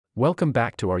Welcome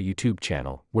back to our YouTube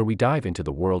channel, where we dive into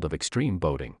the world of extreme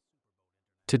boating.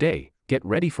 Today, get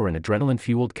ready for an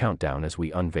adrenaline-fueled countdown as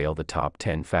we unveil the top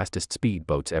 10 fastest speed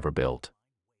boats ever built.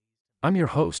 I'm your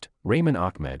host, Raymond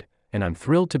Ahmed, and I'm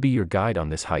thrilled to be your guide on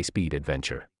this high-speed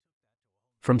adventure.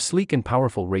 From sleek and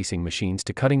powerful racing machines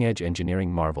to cutting-edge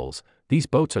engineering marvels, these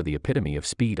boats are the epitome of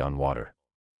speed on water.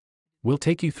 We'll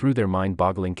take you through their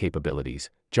mind-boggling capabilities,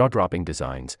 jaw-dropping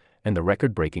designs, and the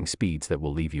record-breaking speeds that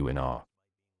will leave you in awe.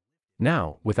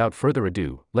 Now, without further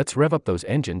ado, let's rev up those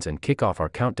engines and kick off our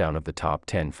countdown of the top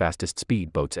 10 fastest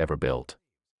speed boats ever built.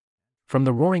 From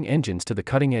the roaring engines to the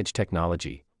cutting-edge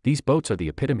technology, these boats are the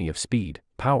epitome of speed,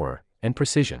 power, and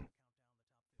precision.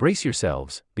 Brace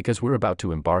yourselves, because we're about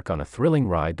to embark on a thrilling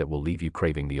ride that will leave you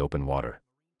craving the open water.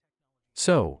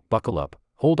 So, buckle up,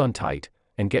 hold on tight,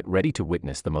 and get ready to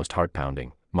witness the most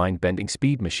heart-pounding, mind-bending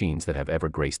speed machines that have ever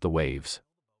graced the waves.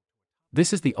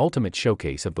 This is the ultimate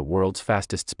showcase of the world's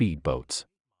fastest speed boats.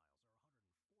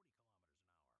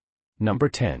 Number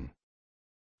 10.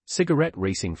 Cigarette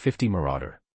Racing 50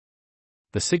 Marauder.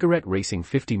 The Cigarette Racing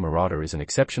 50 Marauder is an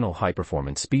exceptional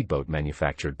high-performance speedboat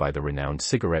manufactured by the renowned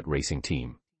Cigarette Racing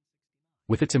team.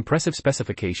 With its impressive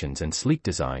specifications and sleek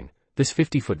design, this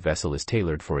 50-foot vessel is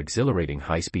tailored for exhilarating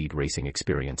high-speed racing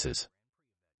experiences.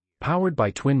 Powered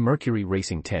by twin Mercury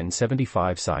Racing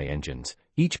 1075 Psi engines,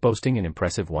 each boasting an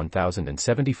impressive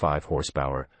 1,075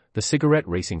 horsepower, the Cigarette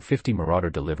Racing 50 Marauder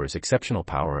delivers exceptional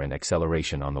power and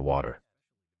acceleration on the water.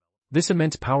 This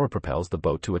immense power propels the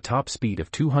boat to a top speed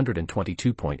of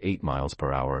 222.8 miles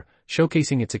per hour,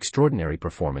 showcasing its extraordinary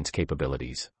performance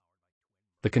capabilities.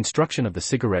 The construction of the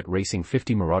Cigarette Racing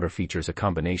 50 Marauder features a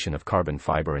combination of carbon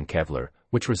fiber and Kevlar,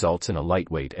 which results in a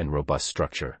lightweight and robust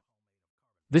structure.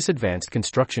 This advanced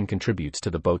construction contributes to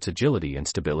the boat's agility and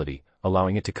stability,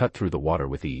 allowing it to cut through the water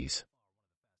with ease.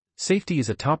 Safety is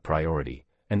a top priority,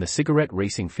 and the Cigarette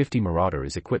Racing 50 Marauder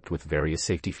is equipped with various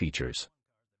safety features.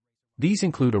 These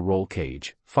include a roll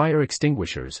cage, fire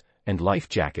extinguishers, and life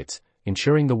jackets,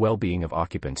 ensuring the well-being of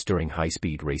occupants during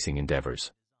high-speed racing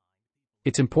endeavors.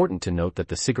 It's important to note that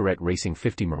the Cigarette Racing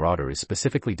 50 Marauder is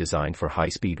specifically designed for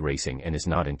high-speed racing and is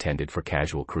not intended for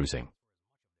casual cruising.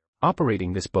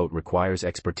 Operating this boat requires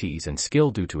expertise and skill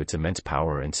due to its immense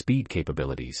power and speed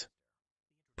capabilities.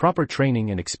 Proper training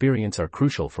and experience are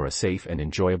crucial for a safe and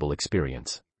enjoyable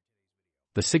experience.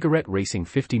 The Cigarette Racing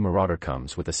 50 Marauder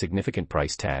comes with a significant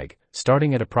price tag,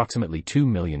 starting at approximately $2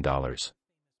 million.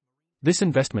 This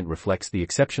investment reflects the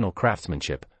exceptional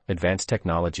craftsmanship, advanced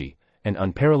technology, and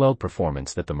unparalleled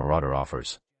performance that the Marauder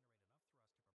offers.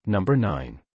 Number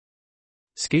 9.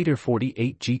 Skater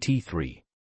 48 GT3.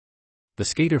 The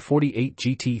Skater 48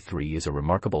 GT3 is a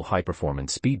remarkable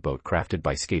high-performance speedboat crafted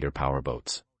by Skater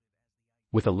Powerboats.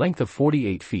 With a length of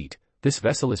 48 feet, this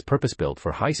vessel is purpose-built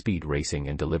for high-speed racing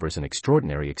and delivers an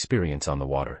extraordinary experience on the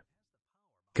water.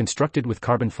 Constructed with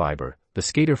carbon fiber, the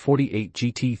Skater 48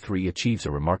 GT3 achieves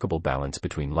a remarkable balance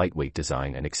between lightweight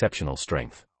design and exceptional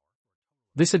strength.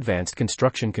 This advanced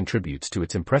construction contributes to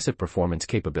its impressive performance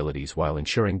capabilities while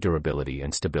ensuring durability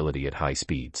and stability at high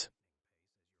speeds.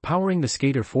 Powering the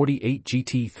Skater 48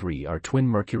 GT3 are twin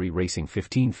Mercury Racing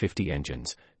 1550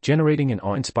 engines, generating an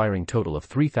awe-inspiring total of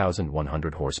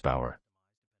 3,100 horsepower.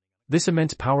 This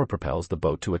immense power propels the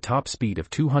boat to a top speed of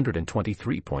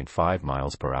 223.5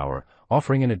 miles per hour,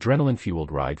 offering an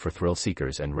adrenaline-fueled ride for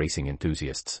thrill-seekers and racing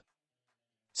enthusiasts.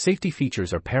 Safety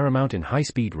features are paramount in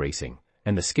high-speed racing,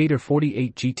 and the Skater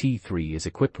 48 GT3 is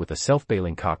equipped with a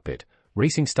self-bailing cockpit,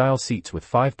 racing-style seats with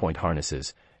 5-point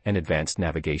harnesses, and advanced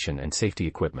navigation and safety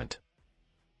equipment.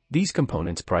 These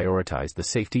components prioritize the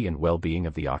safety and well-being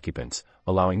of the occupants,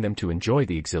 allowing them to enjoy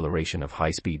the exhilaration of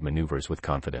high-speed maneuvers with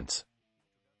confidence.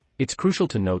 It's crucial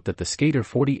to note that the Skater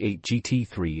 48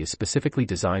 GT3 is specifically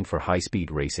designed for high-speed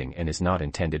racing and is not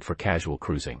intended for casual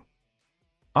cruising.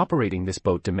 Operating this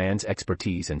boat demands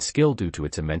expertise and skill due to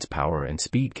its immense power and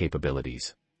speed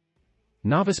capabilities.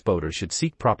 Novice boaters should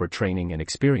seek proper training and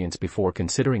experience before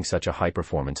considering such a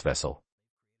high-performance vessel.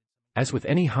 As with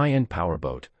any high-end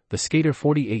powerboat, the Skater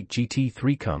 48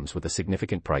 GT3 comes with a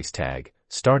significant price tag,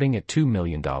 starting at $2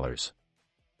 million.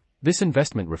 This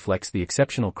investment reflects the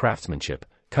exceptional craftsmanship,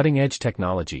 cutting-edge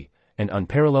technology, and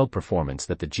unparalleled performance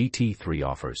that the GT3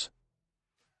 offers.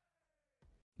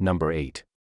 Number 8.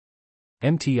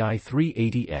 MTI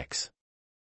 380X.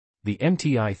 The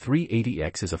MTI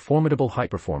 380X is a formidable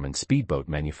high-performance speedboat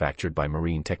manufactured by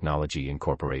Marine Technology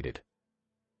Incorporated.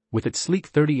 With its sleek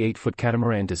 38-foot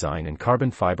catamaran design and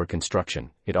carbon fiber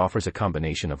construction, it offers a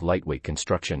combination of lightweight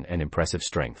construction and impressive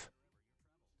strength.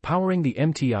 Powering the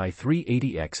MTI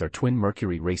 380X are twin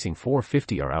Mercury Racing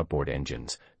 450R outboard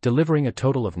engines, delivering a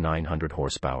total of 900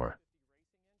 horsepower.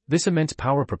 This immense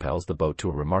power propels the boat to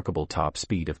a remarkable top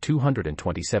speed of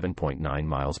 227.9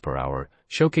 miles per hour,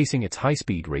 showcasing its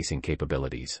high-speed racing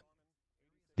capabilities.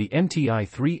 The MTI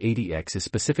 380X is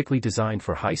specifically designed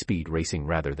for high-speed racing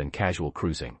rather than casual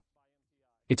cruising.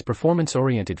 Its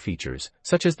performance-oriented features,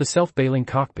 such as the self-bailing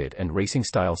cockpit and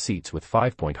racing-style seats with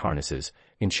 5-point harnesses,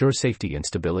 ensure safety and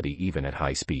stability even at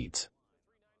high speeds.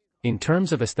 In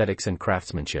terms of aesthetics and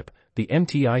craftsmanship, the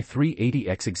MTI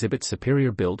 380X exhibits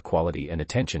superior build quality and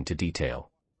attention to detail.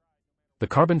 The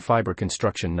carbon fiber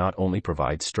construction not only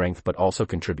provides strength but also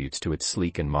contributes to its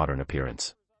sleek and modern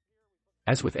appearance.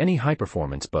 As with any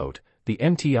high-performance boat, the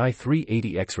MTI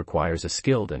 380X requires a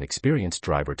skilled and experienced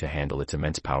driver to handle its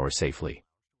immense power safely.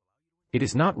 It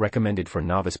is not recommended for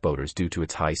novice boaters due to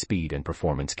its high speed and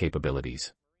performance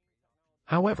capabilities.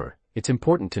 However, it's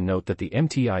important to note that the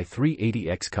MTI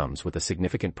 380X comes with a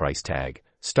significant price tag,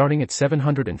 starting at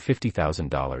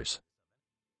 $750,000.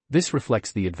 This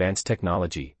reflects the advanced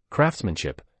technology,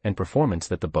 craftsmanship, and performance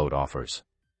that the boat offers.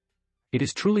 It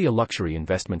is truly a luxury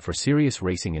investment for serious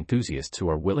racing enthusiasts who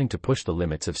are willing to push the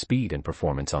limits of speed and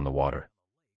performance on the water.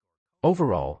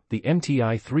 Overall, the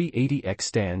MTI 380X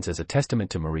stands as a testament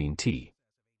to marine T.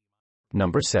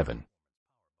 Number 7.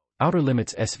 Outer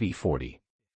Limits SV40.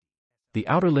 The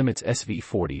Outer Limits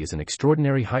SV40 is an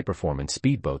extraordinary high-performance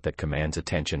speedboat that commands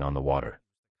attention on the water.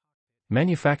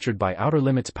 Manufactured by Outer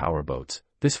Limits Powerboats,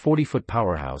 this 40-foot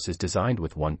powerhouse is designed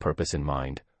with one purpose in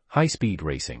mind: high-speed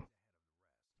racing.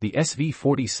 The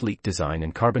SV40's sleek design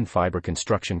and carbon fiber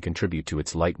construction contribute to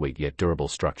its lightweight yet durable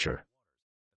structure.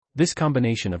 This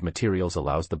combination of materials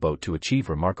allows the boat to achieve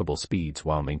remarkable speeds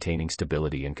while maintaining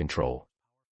stability and control.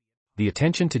 The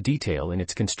attention to detail in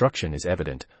its construction is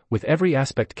evident, with every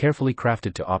aspect carefully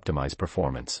crafted to optimize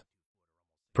performance.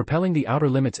 Propelling the Outer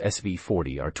Limits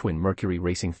SV40 are twin Mercury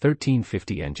Racing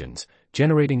 1350 engines,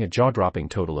 generating a jaw-dropping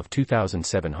total of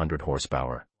 2,700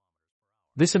 horsepower.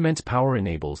 This immense power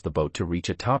enables the boat to reach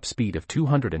a top speed of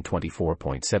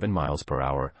 224.7 miles per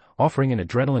hour, offering an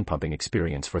adrenaline-pumping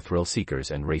experience for thrill-seekers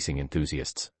and racing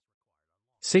enthusiasts.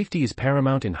 Safety is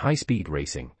paramount in high-speed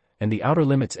racing, and the Outer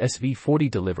Limits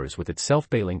SV40 delivers with its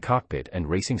self-bailing cockpit and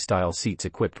racing-style seats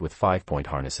equipped with 5-point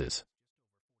harnesses.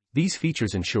 These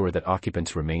features ensure that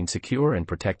occupants remain secure and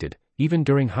protected, even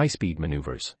during high-speed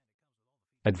maneuvers.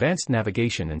 Advanced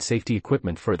navigation and safety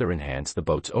equipment further enhance the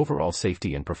boat's overall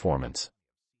safety and performance.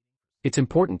 It's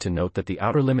important to note that the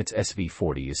Outer Limits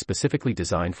SV40 is specifically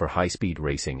designed for high-speed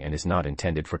racing and is not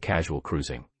intended for casual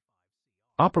cruising.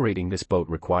 Operating this boat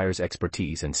requires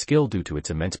expertise and skill due to its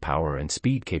immense power and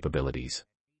speed capabilities.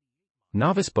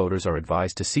 Novice boaters are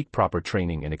advised to seek proper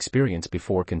training and experience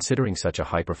before considering such a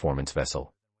high-performance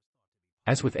vessel.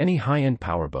 As with any high-end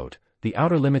powerboat, the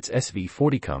Outer Limits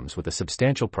SV40 comes with a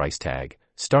substantial price tag,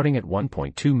 starting at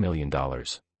 $1.2 million.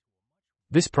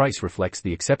 This price reflects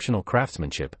the exceptional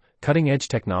craftsmanship, cutting-edge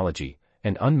technology,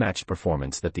 and unmatched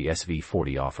performance that the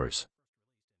SV40 offers.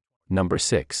 Number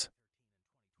 6.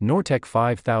 Nortec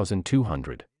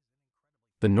 5200.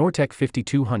 The Nortec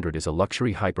 5200 is a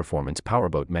luxury high-performance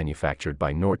powerboat manufactured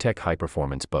by Nortec High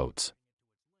Performance Boats.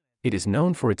 It is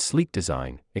known for its sleek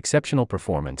design, exceptional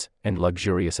performance, and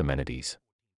luxurious amenities.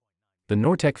 The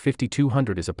Nortec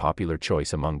 5200 is a popular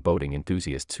choice among boating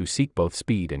enthusiasts who seek both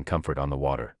speed and comfort on the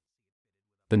water.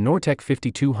 The Nortec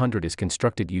 5200 is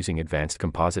constructed using advanced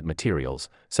composite materials,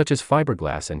 such as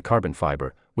fiberglass and carbon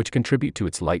fiber, which contribute to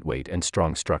its lightweight and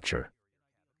strong structure.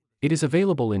 It is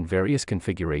available in various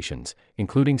configurations,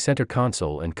 including center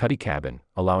console and cuddy cabin,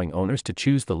 allowing owners to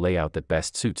choose the layout that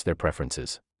best suits their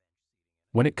preferences.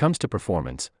 When it comes to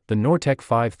performance, the Nortec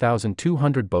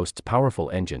 5200 boasts powerful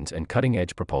engines and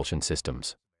cutting-edge propulsion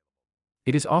systems.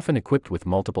 It is often equipped with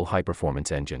multiple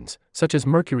high-performance engines, such as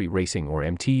Mercury Racing or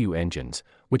MTU engines,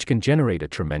 which can generate a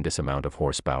tremendous amount of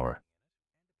horsepower.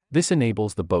 This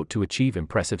enables the boat to achieve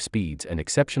impressive speeds and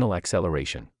exceptional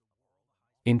acceleration.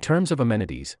 In terms of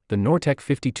amenities, the Nortec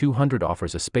 5200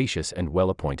 offers a spacious and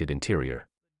well-appointed interior.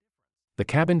 The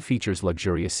cabin features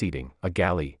luxurious seating, a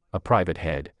galley, a private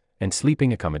head, and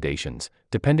sleeping accommodations,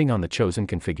 depending on the chosen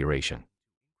configuration.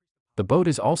 The boat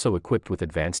is also equipped with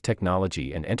advanced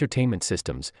technology and entertainment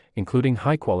systems, including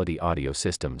high-quality audio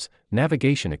systems,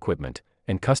 navigation equipment,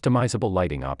 and customizable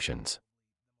lighting options.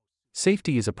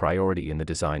 Safety is a priority in the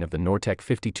design of the Nortec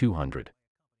 5200.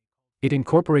 It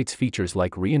incorporates features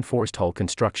like reinforced hull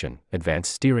construction,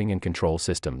 advanced steering and control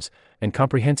systems, and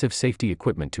comprehensive safety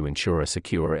equipment to ensure a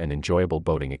secure and enjoyable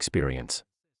boating experience.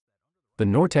 The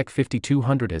Nortec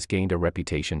 5200 has gained a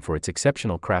reputation for its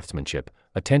exceptional craftsmanship,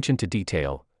 attention to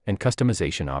detail, and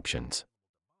customization options.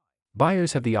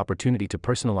 Buyers have the opportunity to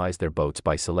personalize their boats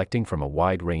by selecting from a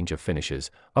wide range of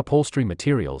finishes, upholstery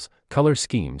materials, color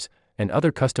schemes, and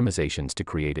other customizations to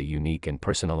create a unique and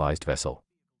personalized vessel.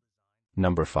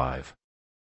 Number 5.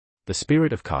 The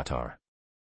Spirit of Qatar.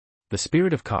 The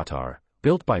Spirit of Qatar,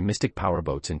 built by Mystic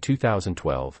Powerboats in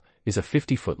 2012, is a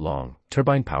 50-foot-long,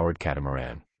 turbine-powered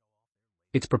catamaran.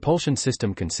 Its propulsion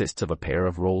system consists of a pair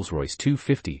of Rolls-Royce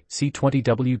 250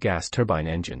 C20W gas turbine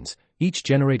engines, each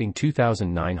generating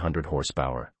 2,900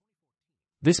 horsepower.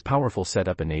 This powerful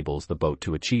setup enables the boat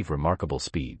to achieve remarkable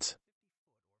speeds.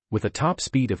 With a top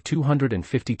speed of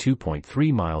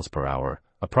 252.3 miles per hour,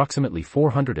 approximately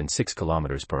 406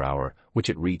 kilometers per hour, which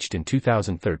it reached in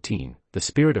 2013, the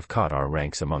Spirit of Qatar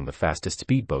ranks among the fastest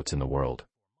speedboats in the world.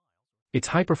 Its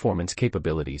high-performance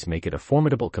capabilities make it a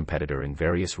formidable competitor in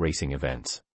various racing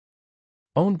events.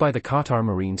 Owned by the Qatar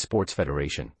Marine Sports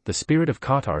Federation, the Spirit of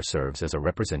Qatar serves as a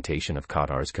representation of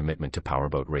Qatar's commitment to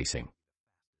powerboat racing.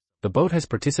 The boat has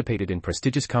participated in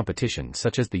prestigious competitions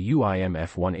such as the UIM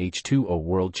F1H2O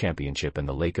World Championship and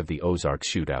the Lake of the Ozarks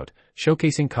Shootout,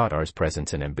 showcasing Qatar's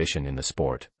presence and ambition in the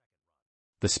sport.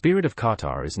 The Spirit of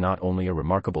Qatar is not only a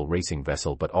remarkable racing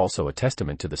vessel but also a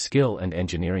testament to the skill and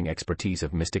engineering expertise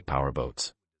of Mystic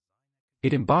Powerboats.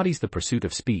 It embodies the pursuit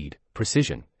of speed,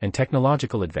 precision, and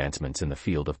technological advancements in the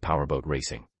field of powerboat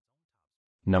racing.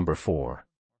 Number 4.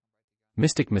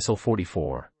 Mystic Missile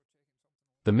 44.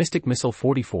 The Mystic Missile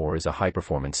 44 is a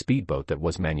high-performance speedboat that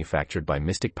was manufactured by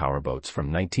Mystic Powerboats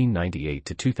from 1998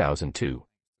 to 2002.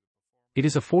 It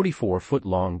is a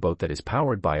 44-foot-long boat that is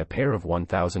powered by a pair of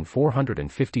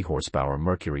 1,450 horsepower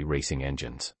Mercury racing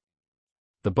engines.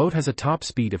 The boat has a top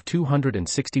speed of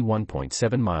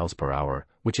 261.7 miles per hour,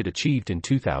 which it achieved in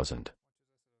 2000.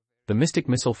 The Mystic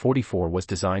Missile 44 was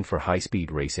designed for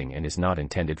high-speed racing and is not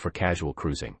intended for casual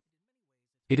cruising.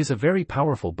 It is a very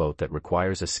powerful boat that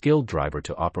requires a skilled driver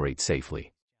to operate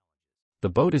safely. The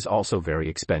boat is also very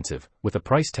expensive, with a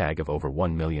price tag of over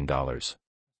 $1 million.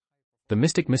 The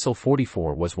Mystic Missile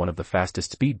 44 was one of the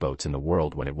fastest speedboats in the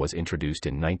world when it was introduced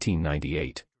in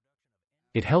 1998.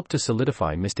 It helped to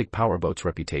solidify Mystic Powerboats'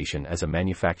 reputation as a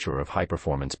manufacturer of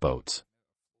high-performance boats.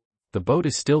 The boat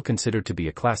is still considered to be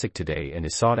a classic today and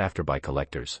is sought after by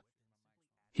collectors.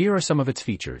 Here are some of its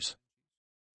features.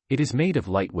 It is made of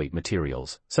lightweight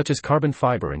materials, such as carbon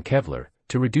fiber and Kevlar,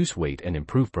 to reduce weight and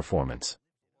improve performance.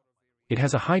 It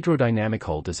has a hydrodynamic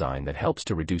hull design that helps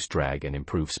to reduce drag and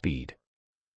improve speed.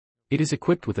 It is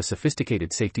equipped with a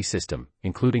sophisticated safety system,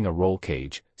 including a roll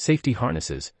cage, safety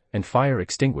harnesses, and fire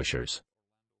extinguishers.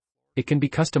 It can be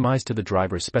customized to the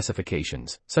driver's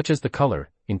specifications, such as the color,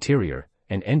 interior,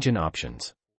 and engine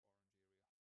options.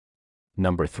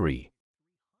 Number 3.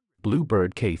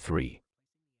 Bluebird K3.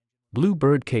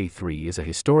 Bluebird K3 is a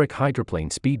historic hydroplane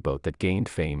speedboat that gained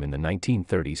fame in the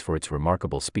 1930s for its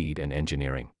remarkable speed and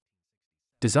engineering.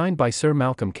 Designed by Sir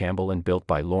Malcolm Campbell and built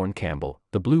by Lorne Campbell,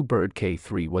 the Bluebird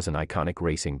K3 was an iconic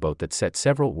racing boat that set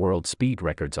several world speed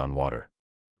records on water.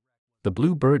 The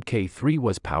Bluebird K3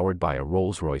 was powered by a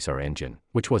Rolls-Royce R engine,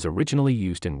 which was originally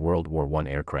used in World War I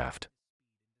aircraft.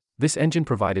 This engine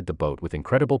provided the boat with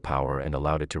incredible power and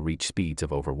allowed it to reach speeds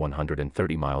of over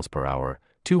 130 miles per hour,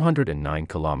 209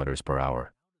 kilometers per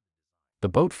hour. The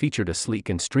boat featured a sleek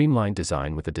and streamlined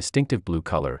design with a distinctive blue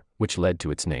color, which led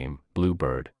to its name,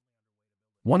 Bluebird.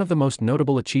 One of the most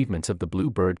notable achievements of the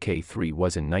Bluebird K3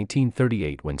 was in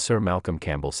 1938 when Sir Malcolm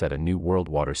Campbell set a new world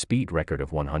water speed record of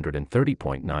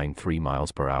 130.93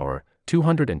 miles per hour,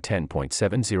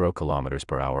 210.70 kilometers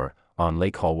per hour, on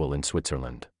Lake Holwell in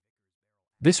Switzerland.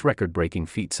 This record-breaking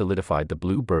feat solidified the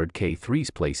Bluebird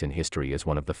K3's place in history as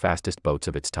one of the fastest boats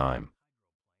of its time.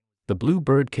 The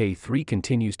Bluebird K3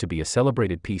 continues to be a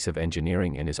celebrated piece of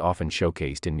engineering and is often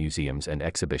showcased in museums and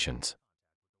exhibitions.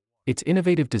 Its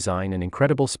innovative design and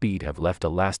incredible speed have left a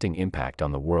lasting impact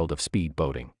on the world of speed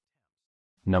boating.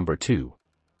 Number 2.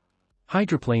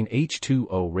 Hydroplane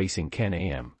H2O Racing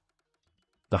Can-Am.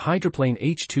 The Hydroplane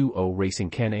H2O Racing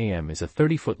Can-Am is a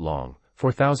 30-foot-long,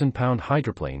 4,000-pound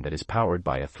hydroplane that is powered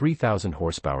by a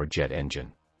 3,000-horsepower jet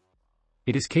engine.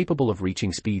 It is capable of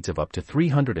reaching speeds of up to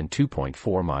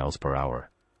 302.4 miles per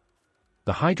hour.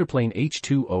 The Hydroplane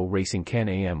H2O Racing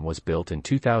Can-Am was built in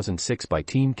 2006 by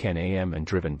Team Can-Am and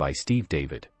driven by Steve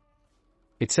David.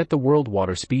 It set the world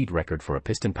water speed record for a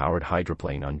piston-powered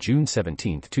hydroplane on June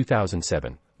 17,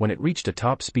 2007, when it reached a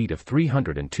top speed of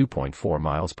 302.4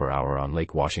 miles per hour on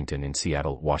Lake Washington in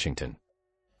Seattle, Washington.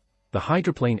 The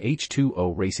Hydroplane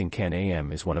H2O Racing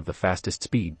Can-Am is one of the fastest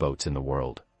speed boats in the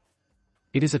world.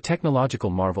 It is a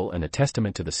technological marvel and a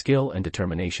testament to the skill and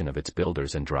determination of its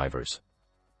builders and drivers.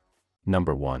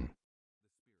 Number 1.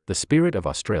 The Spirit of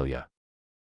Australia.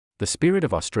 The Spirit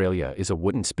of Australia is a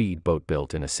wooden speedboat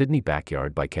built in a Sydney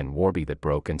backyard by Ken Warby that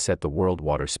broke and set the world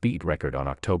water speed record on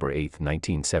October 8,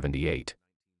 1978.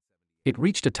 It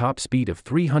reached a top speed of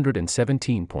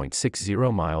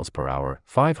 317.60 miles per hour,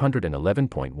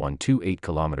 511.128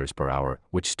 kilometers per hour,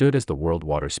 which stood as the world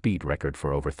water speed record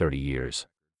for over 30 years.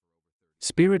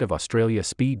 Spirit of Australia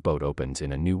speedboat opens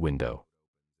in a new window.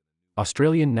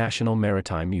 Australian National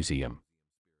Maritime Museum.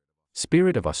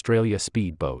 Spirit of Australia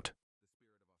speedboat.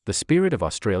 The Spirit of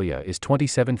Australia is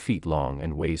 27 feet long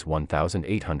and weighs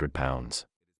 1,800 pounds.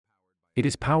 It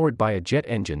is powered by a jet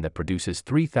engine that produces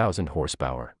 3,000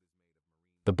 horsepower.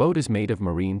 The boat is made of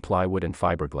marine plywood and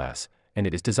fiberglass, and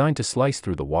it is designed to slice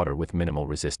through the water with minimal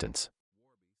resistance.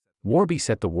 Warby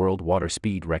set the world water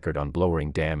speed record on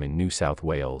Blowering Dam in New South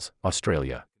Wales,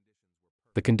 Australia.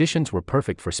 The conditions were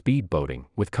perfect for speedboating,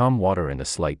 with calm water and a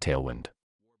slight tailwind.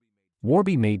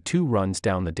 Warby made 2 runs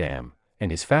down the dam, and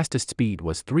his fastest speed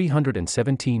was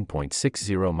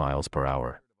 317.60 miles per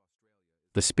hour.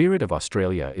 The Spirit of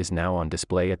Australia is now on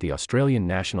display at the Australian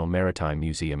National Maritime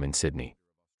Museum in Sydney.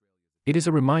 It is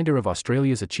a reminder of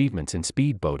Australia's achievements in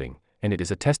speedboating, and it is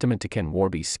a testament to Ken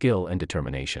Warby's skill and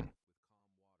determination.